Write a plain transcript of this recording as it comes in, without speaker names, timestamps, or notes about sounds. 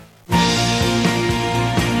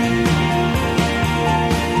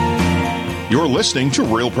You're listening to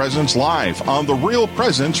Real Presence Live on the Real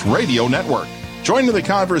Presence Radio Network. Join in the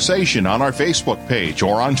conversation on our Facebook page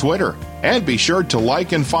or on Twitter. And be sure to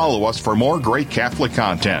like and follow us for more great Catholic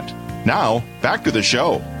content. Now, back to the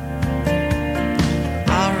show.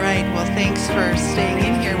 All right. Well, thanks for staying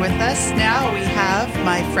in here with us. Now we have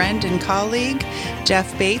my friend and colleague,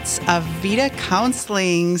 Jeff Bates of Vita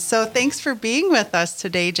Counseling. So thanks for being with us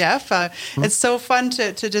today, Jeff. It's so fun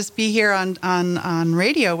to just be here on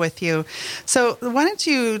radio with you. So why don't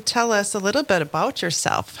you tell us a little bit about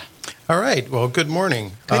yourself? All right. Well, good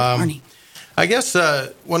morning. Good morning. I guess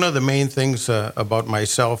one of the main things about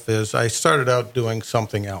myself is I started out doing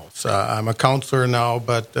something else. I'm a counselor now,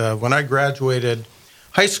 but when I graduated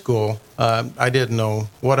high school, I didn't know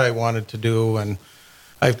what I wanted to do, and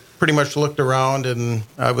I pretty much looked around, and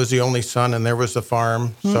I was the only son, and there was a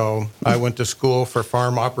farm, so I went to school for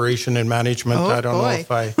farm operation and management. I don't know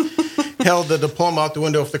if I held the diploma out the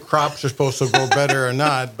window if the crops are supposed to grow better or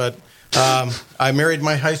not, but I married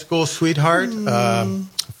my high school sweetheart,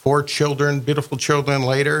 4 children, beautiful children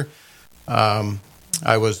later.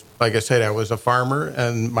 I was, like I said, I was a farmer,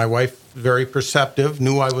 and my wife, very perceptive,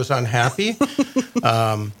 knew I was unhappy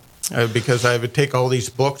because I would take all these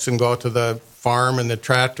books and go out to the farm and the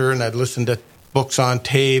tractor, and I'd listen to books on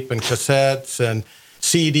tape and cassettes and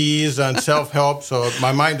CDs on self-help. So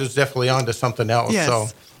my mind was definitely on to something else. Yes. So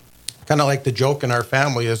kind of like the joke in our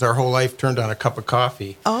family is our whole life turned on a cup of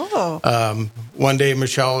coffee. Oh. One day,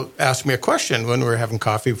 Michelle asked me a question when we were having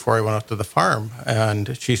coffee before I went out to the farm.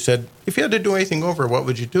 And she said, if you had to do anything over, what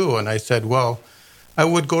would you do? And I said, well, I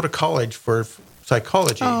would go to college for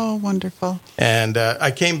psychology. Oh, wonderful. And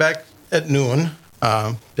I came back at noon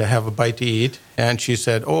to have a bite to eat. And she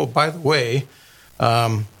said, oh, by the way,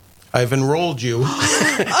 I've enrolled you.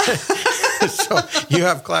 So you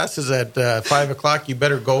have classes at 5 o'clock. You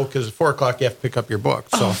better go because at 4 o'clock you have to pick up your book.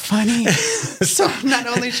 So. Oh, funny. So not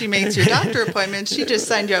only she makes your doctor appointment, she just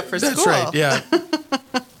signed you up for school. That's right, yeah.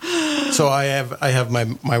 So I have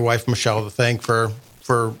my wife, Michelle, to thank for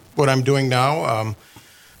what I'm doing now.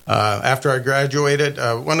 After I graduated,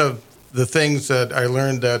 one of the things that I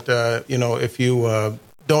learned that, if you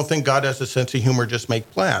don't think God has a sense of humor, just make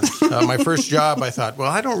plans. My first job, I thought, well,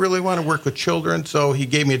 I don't really want to work with children, so he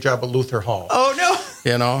gave me a job at Luther Hall. Oh,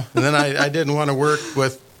 no. And then I didn't want to work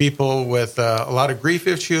with people with a lot of grief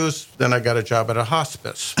issues. Then I got a job at a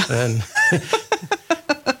hospice. And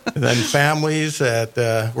then families at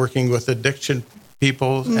working with addiction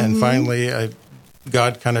people. Mm-hmm. And finally,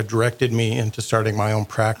 God kind of directed me into starting my own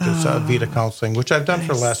practice, Vita Counseling, which I've done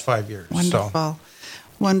for the last 5 years. Wonderful. So.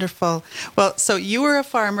 Wonderful. Well, so you were a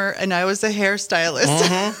farmer and I was a hairstylist.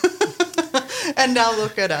 Mm-hmm. And now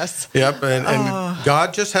look at us. Yep. And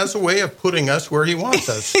God just has a way of putting us where he wants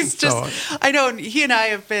us. I know he and I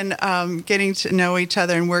have been getting to know each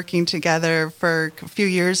other and working together for a few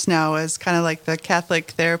years now as kind of like the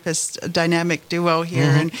Catholic therapist dynamic duo here.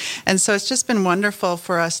 Mm-hmm. And so it's just been wonderful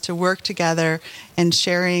for us to work together and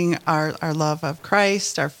sharing our love of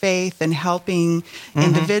Christ, our faith, and helping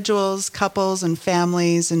individuals, couples, and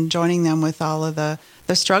families, and joining them with all of the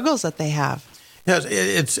struggles that they have. Yes,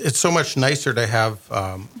 it's so much nicer to have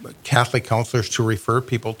Catholic counselors to refer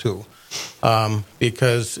people to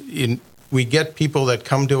because we get people that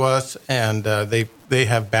come to us and they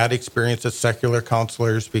have bad experiences, secular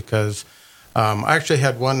counselors, because I actually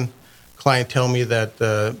had one client tell me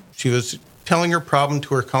that she was telling her problem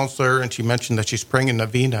to her counselor, and she mentioned that she's praying a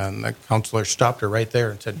novena, and the counselor stopped her right there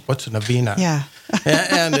and said, "What's a novena?" Yeah.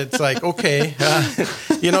 And it's like, okay,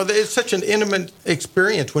 it's such an intimate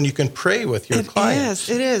experience when you can pray with your clients.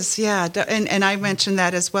 It is, yeah. And I mentioned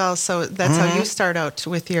that as well. So that's how you start out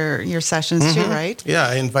with your sessions too, right? Yeah,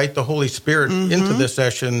 I invite the Holy Spirit into the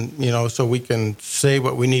session, so we can say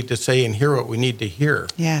what we need to say and hear what we need to hear.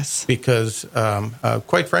 Yes. Because,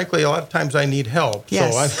 quite frankly, a lot of times I need help.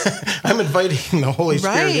 Yes. So I'm inviting the Holy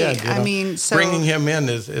Spirit in. Right. I mean, bringing him in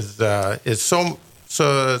is so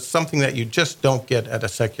something that you just don't get at a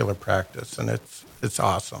secular practice, and it's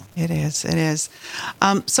awesome. It is.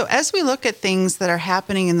 So as we look at things that are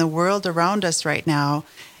happening in the world around us right now,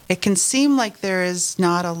 it can seem like there is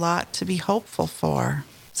not a lot to be hopeful for.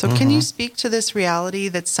 So can you speak to this reality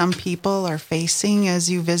that some people are facing as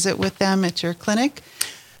you visit with them at your clinic?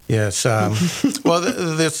 Yes. Well,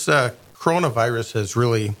 this coronavirus has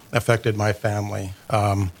really affected my family.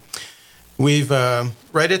 We've,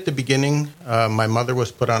 right at the beginning, my mother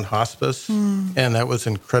was put on hospice, and that was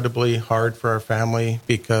incredibly hard for our family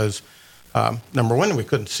because, number one, we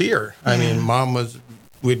couldn't see her. I mean,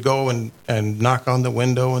 we'd go and knock on the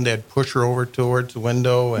window, and they'd push her over towards the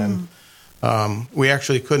window, and we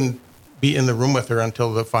actually couldn't be in the room with her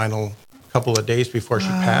until the final couple of days before she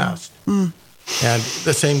passed. And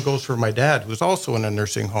the same goes for my dad, who's also in a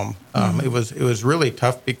nursing home. It was really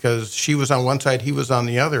tough because she was on one side, he was on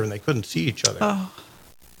the other, and they couldn't see each other. Oh.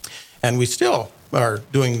 And we still are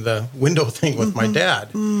doing the window thing with my dad,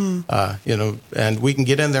 and we can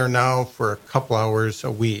get in there now for a couple hours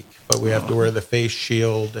a week, but we have to wear the face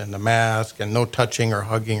shield and the mask and no touching or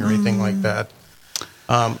hugging or anything like that.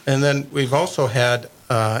 And then we've also had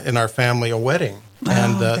in our family a wedding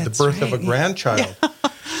and the birth of a grandchild.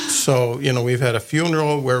 So, we've had a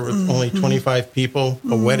funeral where it was only 25 people,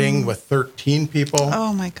 a wedding with 13 people.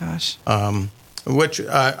 Oh, my gosh. Which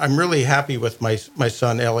I'm really happy with my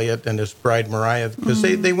son Elliot and his bride Mariah because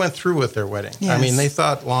they went through with their wedding. Yes. I mean, they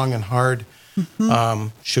thought long and hard.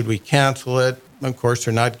 Should we cancel it? Of course,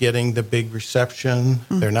 they're not getting the big reception.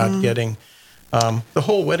 They're not getting the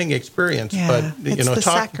whole wedding experience. Yeah, but it's the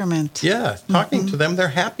sacrament. Yeah, talking to them, they're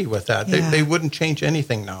happy with that. Yeah. They wouldn't change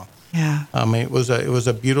anything now. Yeah. It was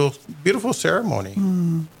a beautiful ceremony.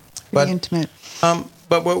 Very intimate.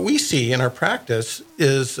 But what we see in our practice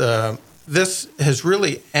is this has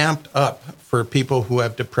really amped up for people who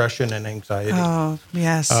have depression and anxiety. Oh,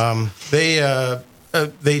 yes.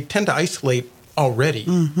 They tend to isolate already,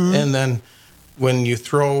 and then when you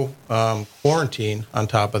throw quarantine on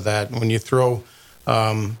top of that, when you throw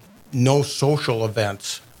no social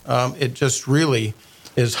events, it just really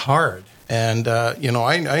is hard. And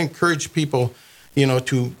I encourage people,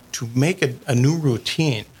 to make a new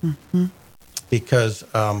routine because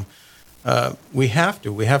we have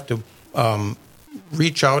to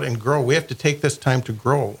reach out and grow. We have to take this time to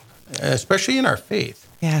grow, especially in our faith.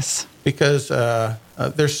 Yes. Because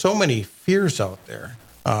there's so many fears out there.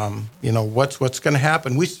 What's going to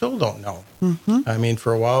happen? We still don't know. I mean,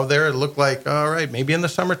 for a while there, it looked like, all right, maybe in the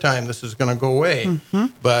summertime this is going to go away.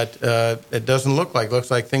 But it doesn't look like. It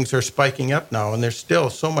looks like things are spiking up now, and there's still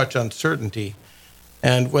so much uncertainty.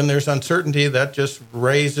 And when there's uncertainty, that just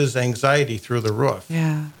raises anxiety through the roof.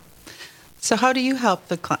 Yeah. So how do you help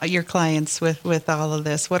your clients with all of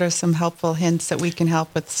this? What are some helpful hints that we can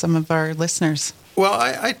help with some of our listeners? Well,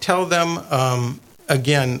 I tell them,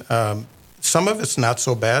 again, some of it's not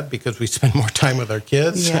so bad because we spend more time with our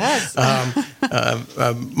kids. Yes.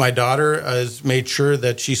 My daughter has made sure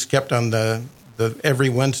that she's kept on the every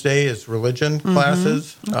Wednesday is religion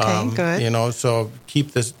classes. Okay, good. So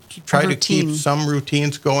try to keep some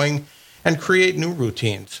routines going and create new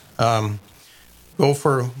routines. Go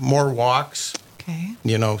for more walks. Okay.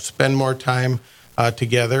 Spend more time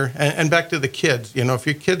together. And back to the kids. If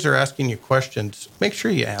your kids are asking you questions, make sure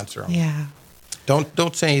you answer them. Yeah.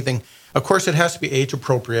 Don't say anything. Of course, it has to be age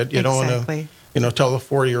appropriate. You don't want to, tell a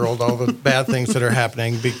 4-year-old all the bad things that are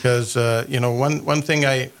happening because, one thing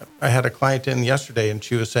I had a client in yesterday and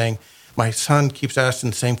she was saying, my son keeps asking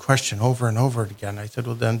the same question over and over again. I said,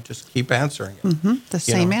 well, then just keep answering it. The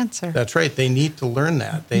same answer. That's right. They need to learn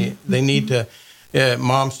that. They need to,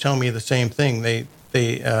 moms tell me the same thing. They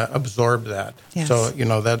absorb that. Yes. So,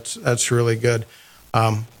 that's really good.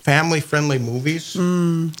 Family-friendly movies,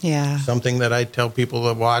 something that I tell people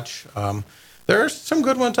to watch. There are some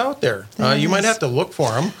good ones out there. You might have to look for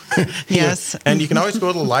them. Yes. And you can always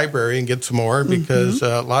go to the library and get some more because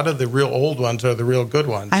a lot of the real old ones are the real good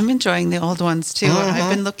ones. I'm enjoying the old ones, too. I've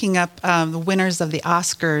been looking up the winners of the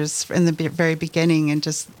Oscars in the very beginning and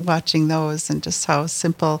just watching those and just how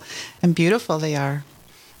simple and beautiful they are.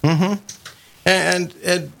 And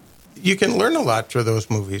you can learn a lot through those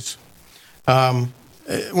movies.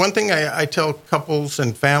 One thing I tell couples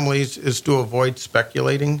and families is to avoid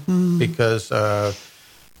speculating because that's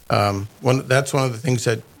one of the things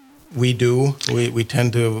that we do. We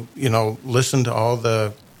tend to, listen to all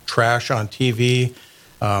the trash on TV,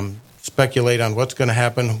 speculate on what's going to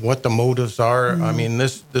happen, what the motives are. I mean,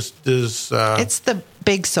 this is... it's the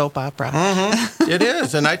big soap opera. It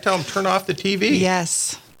is. And I tell them, turn off the TV.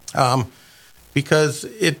 Yes. Because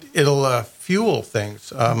it'll fuel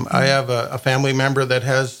things. I have a family member that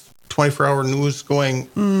has 24-hour news going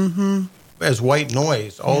as white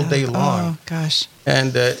noise all day long. Oh, gosh.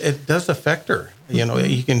 And it does affect her.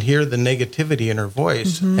 You can hear the negativity in her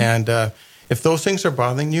voice. And if those things are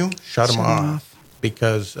bothering you, shut them off.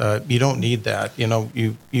 Because you don't need that.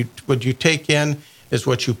 What you take in is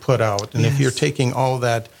what you put out. And if you're taking all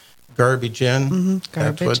that garbage in,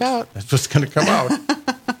 that's what's going to come out.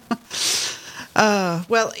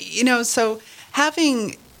 Well, so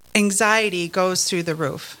having anxiety goes through the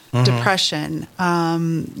roof, depression.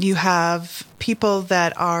 You have people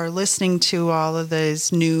that are listening to all of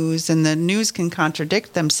this news, and the news can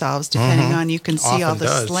contradict themselves depending on, you can see Often all the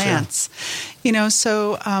does, slants.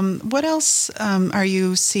 So what else are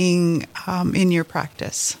you seeing in your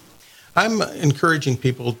practice? I'm encouraging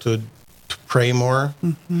people to to pray more,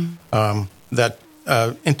 that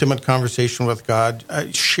intimate conversation with God.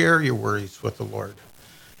 Share your worries with the Lord.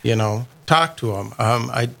 Talk to him.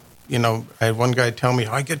 I had one guy tell me,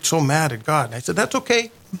 I get so mad at God. And I said, that's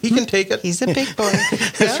okay. He can take it. He's a big boy.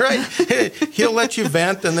 That's right. He'll let you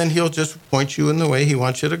vent, and then he'll just point you in the way he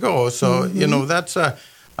wants you to go. So, that's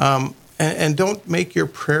and don't make your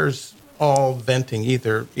prayers all venting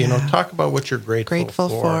either. Talk about what you're grateful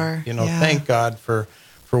for. Thank God for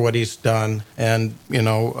what he's done. And,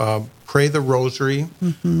 pray the rosary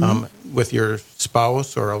with your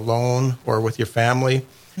spouse or alone or with your family.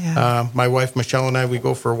 Yeah. My wife, Michelle, and I, we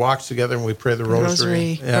go for walks together and we pray the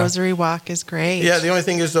rosary. Rosary walk is great. Yeah, the only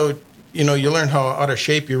thing is, though, you learn how out of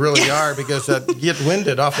shape you really are because you get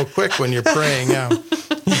winded awful quick when you're praying. Yeah.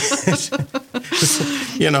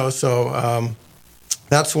 So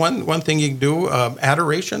that's one thing you can do.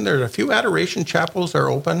 Adoration. There are a few adoration chapels are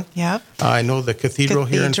open. Yep. I know the cathedral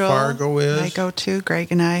here in Fargo is. I go to.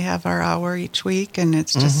 Greg and I have our hour each week, and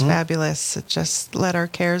it's just fabulous. It just let our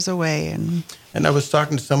cares away. And I was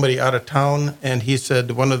talking to somebody out of town, and he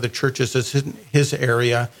said one of the churches in his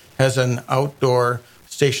area has an outdoor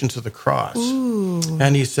Stations of the Cross. Ooh.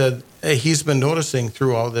 And he said he's been noticing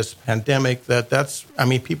through all this pandemic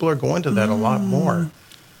people are going to that a lot more.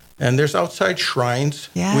 And there's outside shrines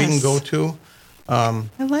we can go to. I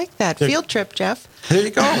like that. Field trip, Jeff. There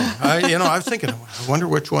you go. I was thinking, I wonder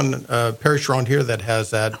which one parish around here that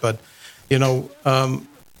has that. But,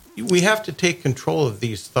 we have to take control of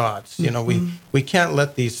these thoughts. We can't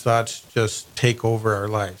let these thoughts just take over our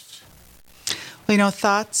lives. Well,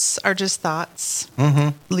 thoughts are just thoughts.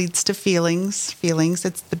 Leads to feelings.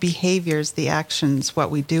 It's the behaviors, the actions,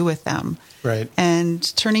 what we do with them. Right. And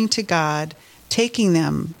turning to God, taking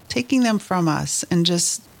them from us, and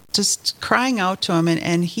just crying out to him,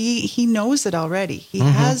 and he knows it already. He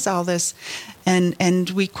has all this, and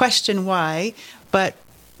we question why, but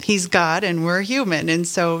he's God and we're human, and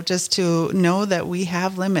so just to know that we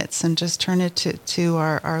have limits and just turn it to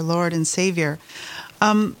our Lord and Savior.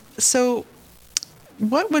 So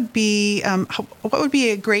what would be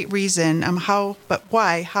a great reason?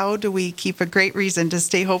 Why? How do we keep a great reason to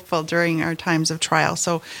stay hopeful during our times of trial?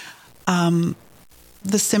 So,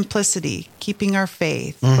 the simplicity, keeping our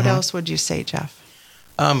faith. What else would you say, Jeff?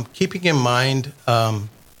 Keeping in mind,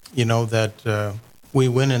 that we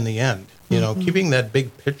win in the end. Keeping that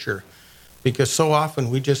big picture, because so often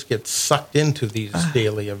we just get sucked into these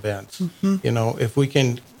daily events. If we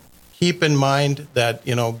can keep in mind that,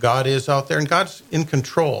 God is out there and God's in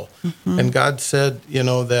control. And God said,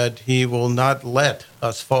 that he will not let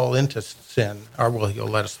us fall into sin, he'll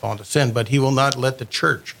let us fall into sin, but he will not let the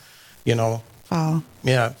church, fall.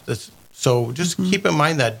 Yeah. So just keep in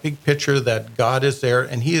mind that big picture that God is there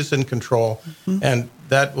and he is in control, and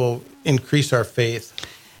that will increase our faith.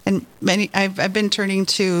 And I've been turning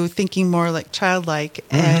to thinking more like childlike,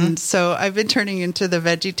 and so I've been turning into the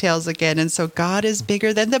Veggie Tales again. And so God is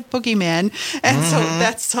bigger than the boogeyman, and so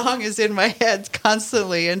that song is in my head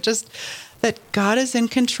constantly, and just that God is in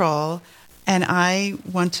control, and I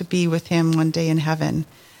want to be with Him one day in heaven.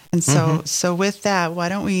 And so with that, why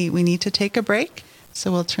don't we need to take a break? So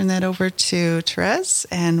we'll turn that over to Therese,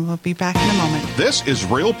 and we'll be back in a moment. This is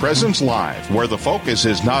Real Presence Live, where the focus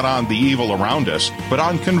is not on the evil around us, but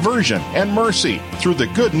on conversion and mercy through the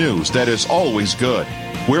good news that is always good.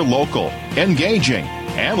 We're local, engaging,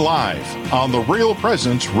 and live on the Real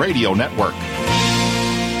Presence Radio Network.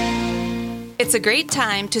 It's a great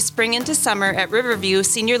time to spring into summer at Riverview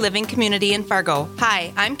Senior Living Community in Fargo.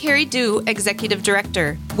 Hi, I'm Carrie Dew, Executive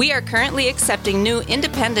Director. We are currently accepting new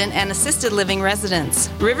independent and assisted living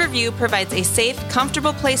residents. Riverview provides a safe,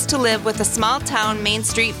 comfortable place to live with a small-town Main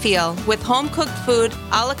Street feel, with home-cooked food,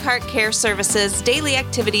 a la carte care services, daily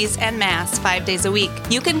activities, and Mass 5 days a week.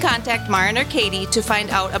 You can contact Maren or Katie to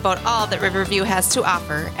find out about all that Riverview has to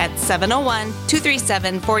offer at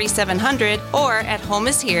 701-237-4700 or at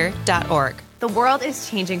homeishere.org. The world is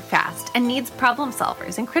changing fast and needs problem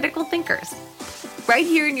solvers and critical thinkers. Right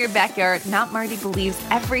here in your backyard, Mount Marty believes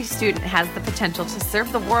every student has the potential to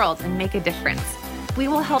serve the world and make a difference. We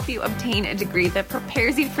will help you obtain a degree that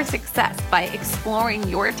prepares you for success by exploring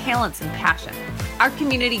your talents and passion. Our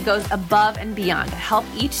community goes above and beyond to help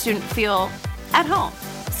each student feel at home,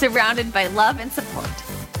 surrounded by love and support.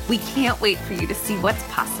 We can't wait for you to see what's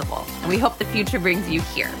possible, and we hope the future brings you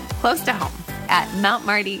here, close to home, at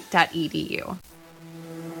mountmarty.edu.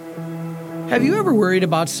 Have you ever worried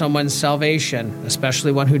about someone's salvation,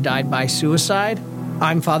 especially one who died by suicide?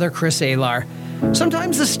 I'm Father Chris Alar.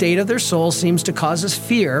 Sometimes the state of their soul seems to cause us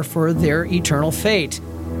fear for their eternal fate.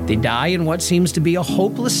 They die in what seems to be a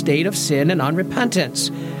hopeless state of sin and unrepentance.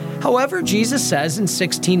 However, Jesus says in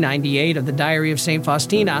 1698 of the Diary of St.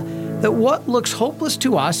 Faustina that what looks hopeless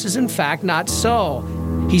to us is in fact not so.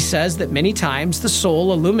 He says that many times the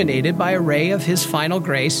soul, illuminated by a ray of his final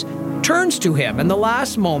grace, turns to him in the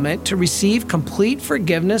last moment to receive complete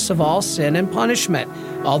forgiveness of all sin and punishment,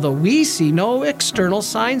 although we see no external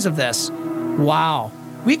signs of this. Wow.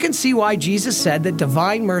 We can see why Jesus said that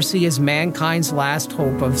divine mercy is mankind's last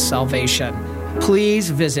hope of salvation. Please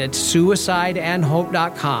visit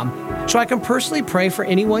suicideandhope.com so I can personally pray for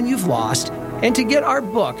anyone you've lost and to get our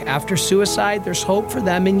book, After Suicide, There's Hope for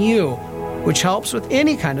Them in You, which helps with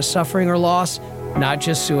any kind of suffering or loss, not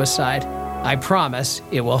just suicide. I promise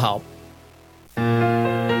it will help.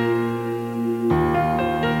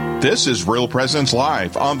 This is Real Presence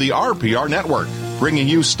Live on the RPR Network, bringing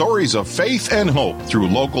you stories of faith and hope through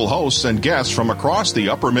local hosts and guests from across the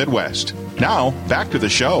upper Midwest. Now, back to the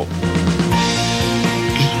show.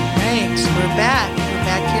 Right, we're back. We're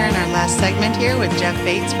back here in our last segment here with Jeff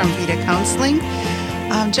Bates from Vita Counseling.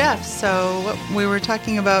 Jeff, so what we were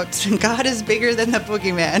talking about, God is bigger than the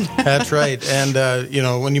boogeyman. That's right. And,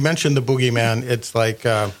 when you mention the boogeyman, it's like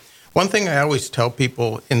one thing I always tell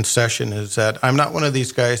people in session is that I'm not one of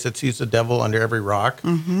these guys that sees the devil under every rock,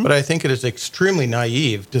 but I think it is extremely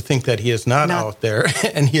naive to think that he is not out there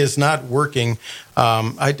and he is not working.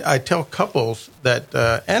 I tell couples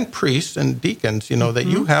that, and priests and deacons, that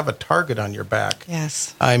you have a target on your back.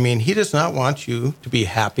 Yes. I mean, he does not want you to be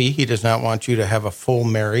happy. He does not want you to have a full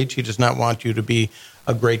marriage. He does not want you to be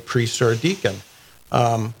a great priest or a deacon.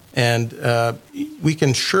 And we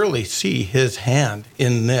can surely see his hand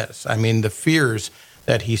in this. I mean, the fears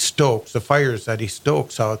that he stokes, the fires that he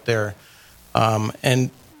stokes out there.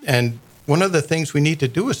 And one of the things we need to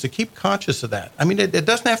do is to keep conscious of that. I mean, it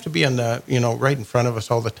doesn't have to be on the, right in front of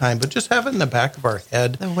us all the time, but just have it in the back of our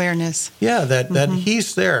head. The awareness. Yeah, that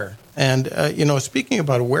he's there. And, speaking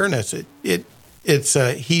about awareness, it's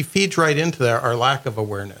he feeds right into our lack of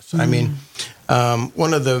awareness. I mean,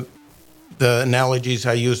 one of the analogies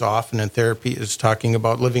I use often in therapy is talking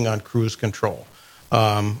about living on cruise control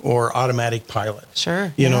or automatic pilot. Sure.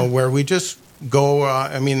 Where we just go,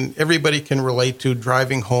 everybody can relate to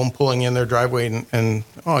driving home, pulling in their driveway and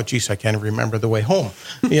oh, geez, I can't remember the way home.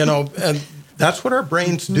 And that's what our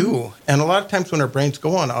brains do. And a lot of times when our brains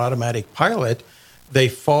go on automatic pilot, they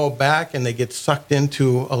fall back and they get sucked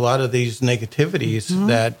into a lot of these negativities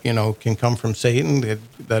that, can come from Satan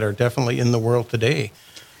that are definitely in the world today.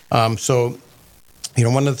 So,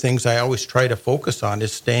 one of the things I always try to focus on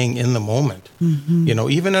is staying in the moment.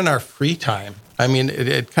 Even in our free time. I mean,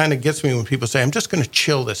 it kind of gets me when people say, I'm just going to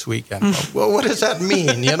chill this weekend. Well, what does that mean?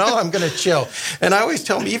 I'm going to chill. And I always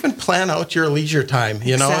tell them, even plan out your leisure time.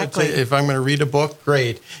 Exactly. If I'm going to read a book,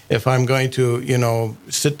 great. If I'm going to,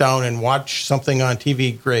 sit down and watch something on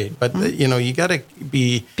TV, great. But, you got to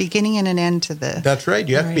be... beginning and an end to the... That's right.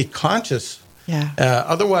 You have to be conscious. Yeah.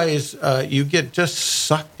 Otherwise, you get just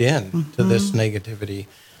sucked in to this negativity.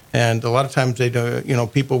 And a lot of times they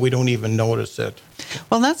don't, people, we don't even notice it.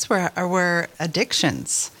 Well, that's where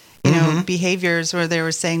addictions, behaviors where they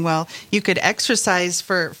were saying, well, you could exercise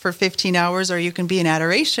for 15 hours or you can be in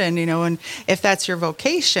adoration, and if that's your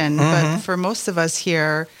vocation. But for most of us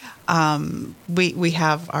here, we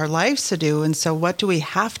have our lives to do. And so what do we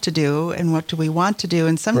have to do and what do we want to do?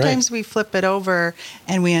 And sometimes we flip it over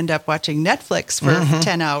and we end up watching Netflix for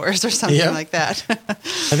 10 hours or something like that.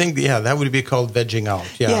 I think, that would be called vegging out.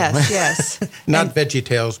 Yeah. Yes. Not Veggie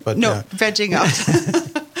Tales, but... No, vegging out.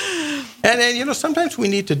 And sometimes we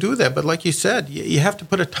need to do that. But like you said, you have to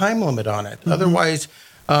put a time limit on it. Otherwise,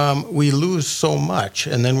 we lose so much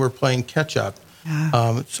and then we're playing catch up.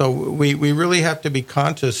 Yeah. So we really have to be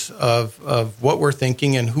conscious of what we're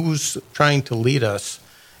thinking and who's trying to lead us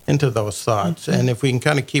into those thoughts. And if we can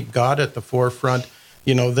kind of keep God at the forefront,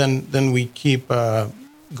 then we keep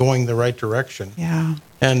going the right direction. Yeah.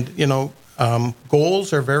 And,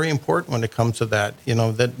 goals are very important when it comes to that,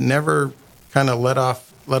 that never kind of let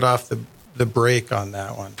off the brake on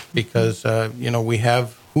that one because, we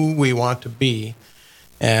have who we want to be.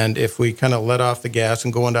 And if we kind of let off the gas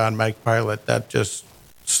and go into automatic pilot, that just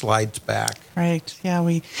slides back. Right. Yeah.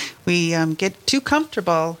 We get too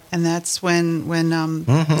comfortable, and that's when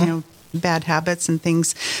bad habits and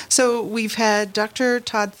things. So we've had Dr.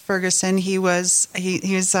 Todd Ferguson. He was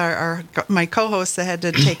my co-host that had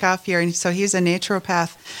to take off here, and so he's a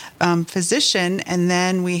naturopath physician. And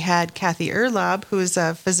then we had Kathy Erlob, who is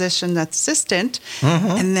a physician assistant,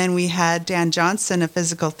 and then we had Dan Johnson, a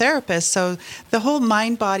physical therapist. So the whole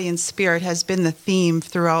mind, body, and spirit has been the theme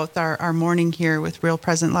throughout our morning here with Real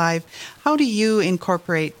Present Live. How do you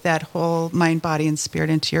incorporate that whole mind, body, and spirit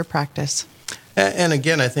into your practice? And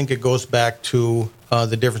again, I think it goes back to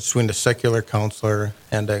the difference between a secular counselor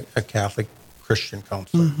and a Catholic Christian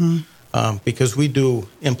counselor, because we do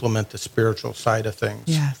implement the spiritual side of things.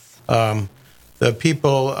 Yes. The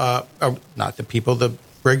people, not the people, the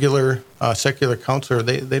regular secular counselor,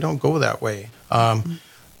 they don't go that way.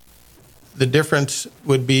 The difference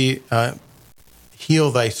would be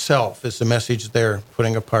heal thyself is the message they're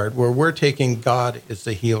putting apart, where we're taking God as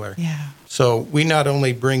the healer. Yeah. So we not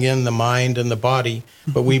only bring in the mind and the body,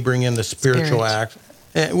 but we bring in the spiritual act,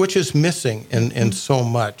 which is missing in so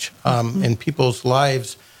much. In people's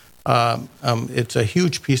lives, it's a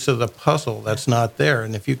huge piece of the puzzle that's not there.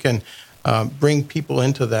 And if you can bring people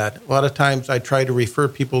into that, a lot of times I try to refer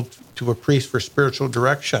people to a priest for spiritual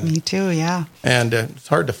direction. Me too, yeah. And it's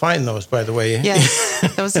hard to find those, by the way.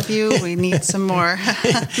 Yes, those of you, we need some more.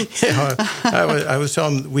 I was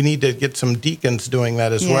telling them we need to get some deacons doing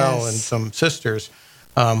that as well, and some sisters.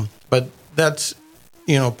 But that's,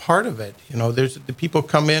 part of it. There's the people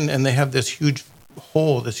come in and they have this huge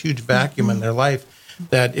hole, this huge vacuum in their life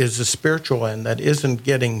that is the spiritual end that isn't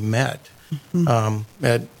getting met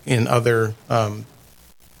in other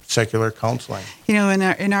secular counseling.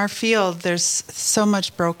 In our field, there's so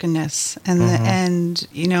much brokenness, and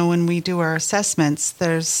when we do our assessments,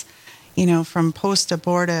 there's from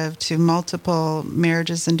post-abortive to multiple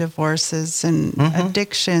marriages and divorces and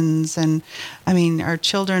addictions, and our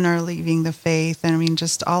children are leaving the faith, and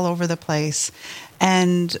just all over the place.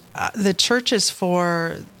 And the church is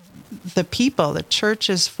for the people. The church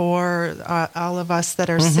is for all of us that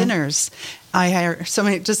are sinners. I hire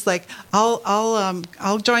somebody just like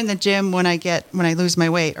I'll join the gym when I lose my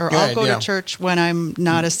weight, or I'll go to church when I'm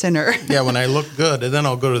not a sinner. When I look good, and then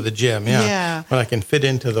I'll go to the gym. When I can fit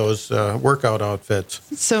into those workout outfits.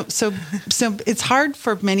 So it's hard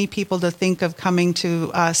for many people to think of coming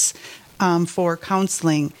to us for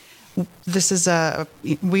counseling. This is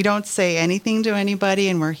we don't say anything to anybody,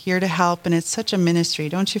 and we're here to help, and it's such a ministry.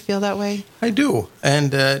 Don't you feel that way? I do,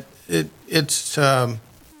 and it's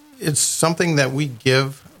something that we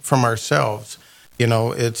give from ourselves.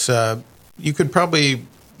 It's you could probably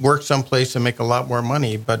work someplace and make a lot more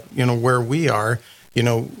money, but where we are,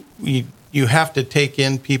 you have to take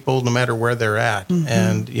in people no matter where they're at,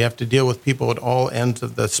 and you have to deal with people at all ends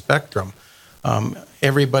of the spectrum.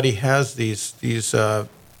 Everybody has these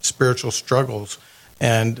spiritual struggles,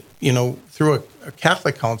 and through a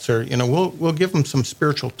Catholic counselor, we'll give them some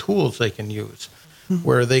spiritual tools they can use,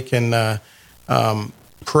 where they can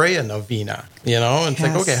pray a novena, and it's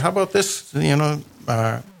like, okay, how about this?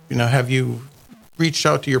 Have you reached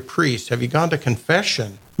out to your priest? Have you gone to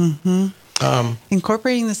confession?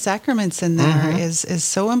 Incorporating the sacraments in there is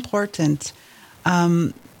so important.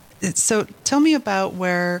 So tell me about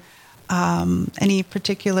where any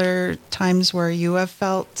particular times where you have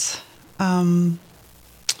felt,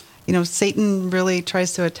 Satan really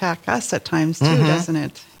tries to attack us at times too, doesn't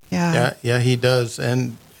it? Yeah, he does,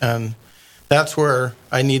 and that's where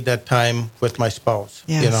I need that time with my spouse.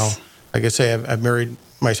 Yes. Like I say, I've married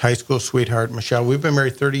my high school sweetheart, Michelle. We've been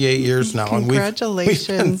married 38 years now. Congratulations.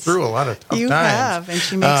 And we've been through a lot of tough times. You have, and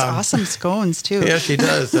she makes awesome scones, too. Yeah, she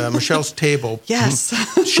does. Michelle's Table. Yes.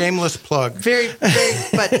 Shameless plug. Very, very,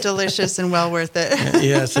 but delicious and well worth it.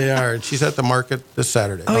 Yes, they are. She's at the market this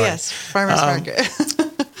Saturday. Oh, yes, farmer's market.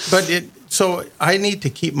 So I need to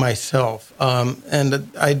keep myself, and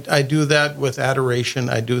I do that with adoration.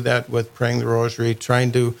 I do that with praying the rosary,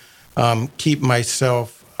 trying to keep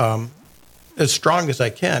myself as strong as I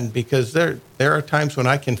can, because there are times when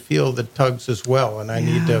I can feel the tugs as well, and I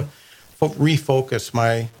need to refocus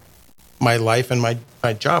my life and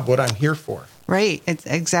my job, what I'm here for. Right, it's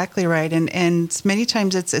exactly right, and many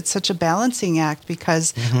times it's such a balancing act,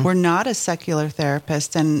 because we're not a secular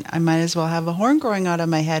therapist, and I might as well have a horn growing out of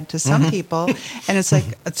my head to some people, and it's like,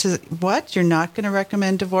 what? You're not going to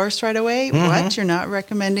recommend divorce right away? What? You're not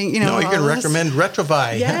recommending? No, you can recommend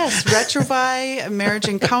Retrovi. Yes, Retrovi, Marriage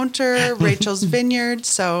Encounter, Rachel's Vineyard.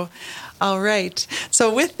 So. All right.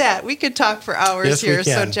 So with that, we could talk for hours here.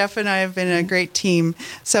 So Jeff and I have been a great team.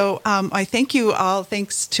 So I thank you all.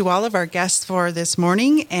 Thanks to all of our guests for this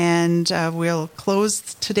morning. And we'll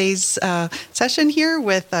close today's session here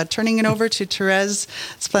with turning it over to Therese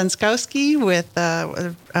Splenskowski with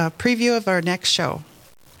a preview of our next show.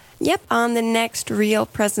 Yep. On the next Real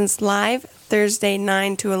Presence Live, Thursday,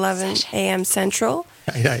 9 to 11 a.m. Central,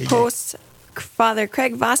 hosts Father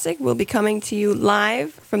Craig Vosick will be coming to you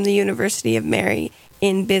live from the University of Mary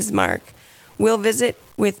in Bismarck. We'll visit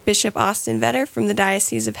with Bishop Austin Vetter from the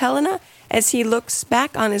Diocese of Helena as he looks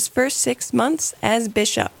back on his first 6 months as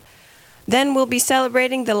bishop. Then we'll be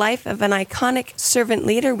celebrating the life of an iconic servant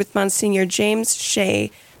leader with Monsignor James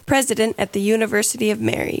Shea, president at the University of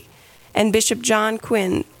Mary. and Bishop John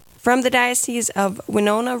Quinn from the Diocese of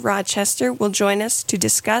Winona, Rochester will join us to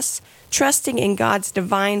discuss trusting in God's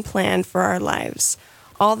divine plan for our lives.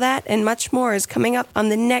 All that and much more is coming up on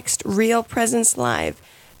the next Real Presence Live.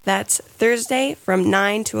 That's Thursday from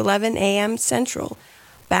 9 to 11 a.m. Central.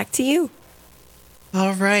 Back to you.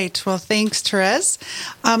 All right. Well, thanks, Therese.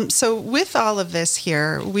 So with all of this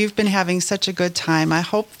here, we've been having such a good time. I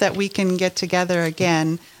hope that we can get together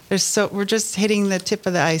again. We're just hitting the tip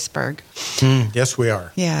of the iceberg. Yes, we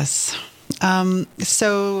are. Yes.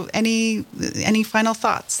 So any final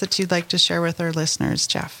thoughts that you'd like to share with our listeners,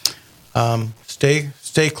 Jeff?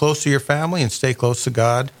 Stay close to your family and stay close to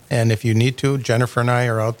God. And if you need to, Jennifer and I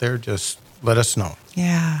are out there. Just let us know.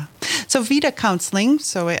 Yeah. So Vita counseling.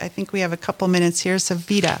 So I think we have a couple minutes here. So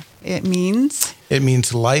Vita, it means? It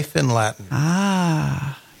means life in Latin.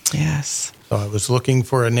 Ah, yes. So I was looking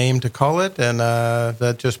for a name to call it, and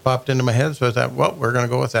that just popped into my head. So I thought, well, we're going to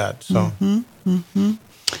go with that. So.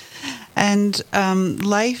 And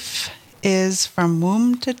life is from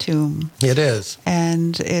womb to tomb. It is.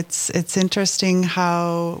 And it's interesting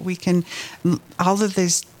how we can, all of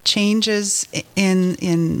these changes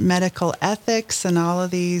in medical ethics and all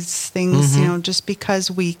of these things, just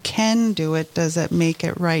because we can do it, does it make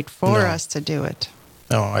it right for us to do it?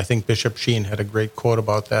 No, I think Bishop Sheen had a great quote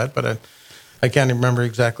about that, but I can't remember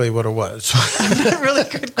exactly what it was. Not really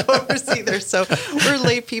good quotes either. So we're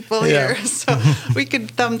lay people here, so we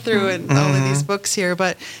could thumb through all of these books here.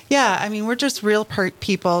 But yeah, I mean, we're just real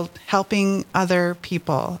people helping other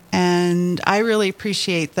people. And I really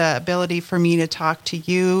appreciate the ability for me to talk to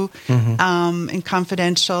you in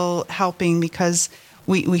confidential helping, because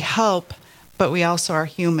we help, but we also are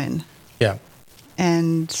human. Yeah.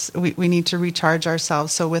 And we need to recharge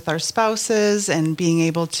ourselves. So with our spouses and being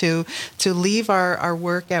able to leave our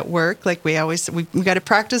work at work, like we got to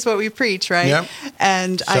practice what we preach, right? Yep.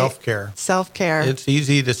 And self-care. Self-care. It's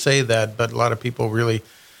easy to say that, but a lot of people really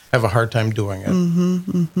have a hard time doing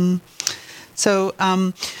it. So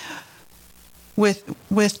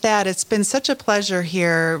with that, it's been such a pleasure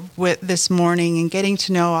here with this morning and getting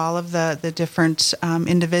to know all of the different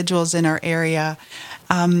individuals in our area.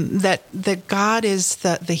 That God is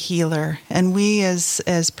the healer, and we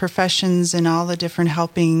as professions in all the different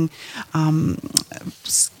helping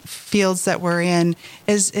fields that we're in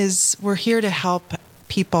is we're here to help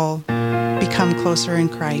people become closer in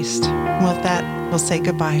Christ. And with that, we'll say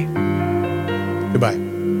goodbye. Goodbye.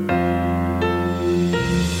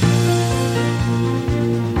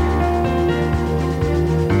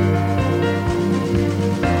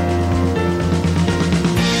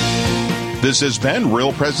 This has been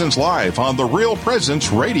Real Presence Live on the Real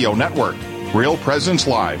Presence Radio Network. Real Presence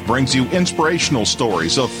Live brings you inspirational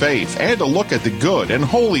stories of faith and a look at the good and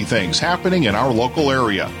holy things happening in our local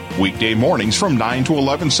area. Weekday mornings from 9 to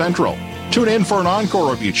 11 Central. Tune in for an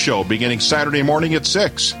encore of each show beginning Saturday morning at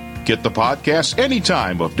 6. Get the podcast any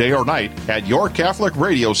time of day or night at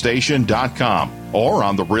yourcatholicradiostation.com or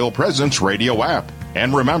on the Real Presence Radio app.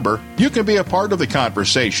 And remember, you can be a part of the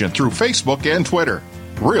conversation through Facebook and Twitter.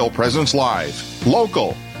 Real Presence Live,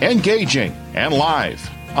 local, engaging, and live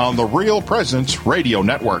on the Real Presence Radio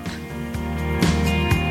Network.